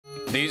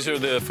These are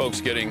the folks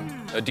getting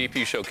a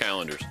DP show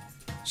calendars.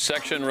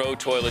 Section row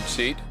toilet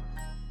seat.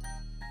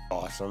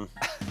 Awesome.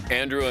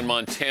 Andrew in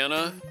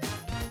Montana.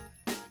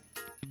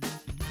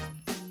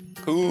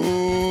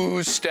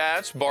 Who's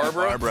stats?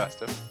 Barbara. Barbara.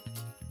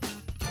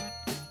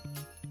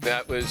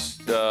 That was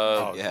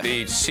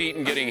the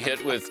Seton getting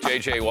hit with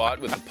J.J. Watt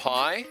with the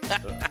pie.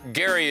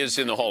 Gary is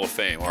in the Hall of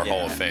Fame, our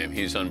Hall of Fame.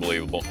 He's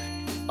unbelievable.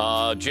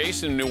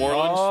 Jason in New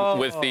Orleans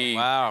with the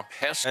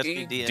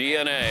pesky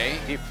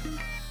DNA.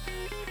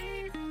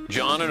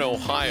 John in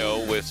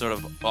Ohio with sort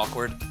of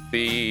awkward.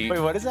 The Wait,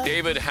 what is that?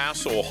 David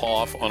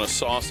Hasselhoff on a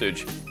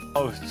sausage.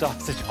 Oh,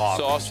 sausage Hoff.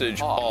 Sausage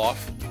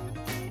Hoff.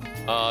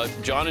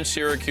 John in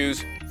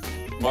Syracuse.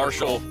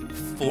 Marshall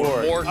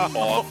Ford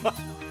Hoff.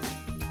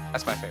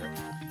 That's my favorite.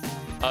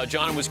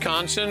 John in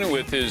Wisconsin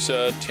with his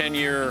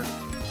 10-year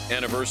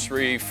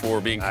anniversary for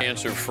being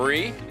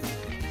cancer-free.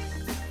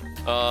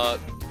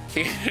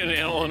 Keaton in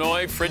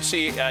Illinois,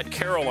 Fritzy at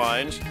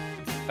Caroline's.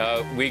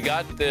 We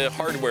got the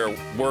hardware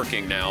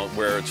working now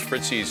where it's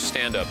Fritzy's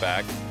stand-up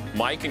act.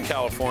 Mike in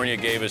California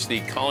gave us the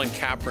Colin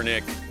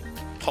Kaepernick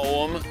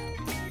poem.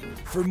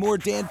 For more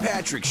Dan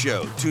Patrick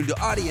Show, tune to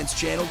Audience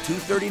Channel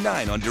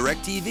 239 on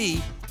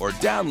DirecTV or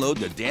download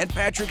the Dan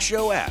Patrick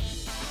Show app.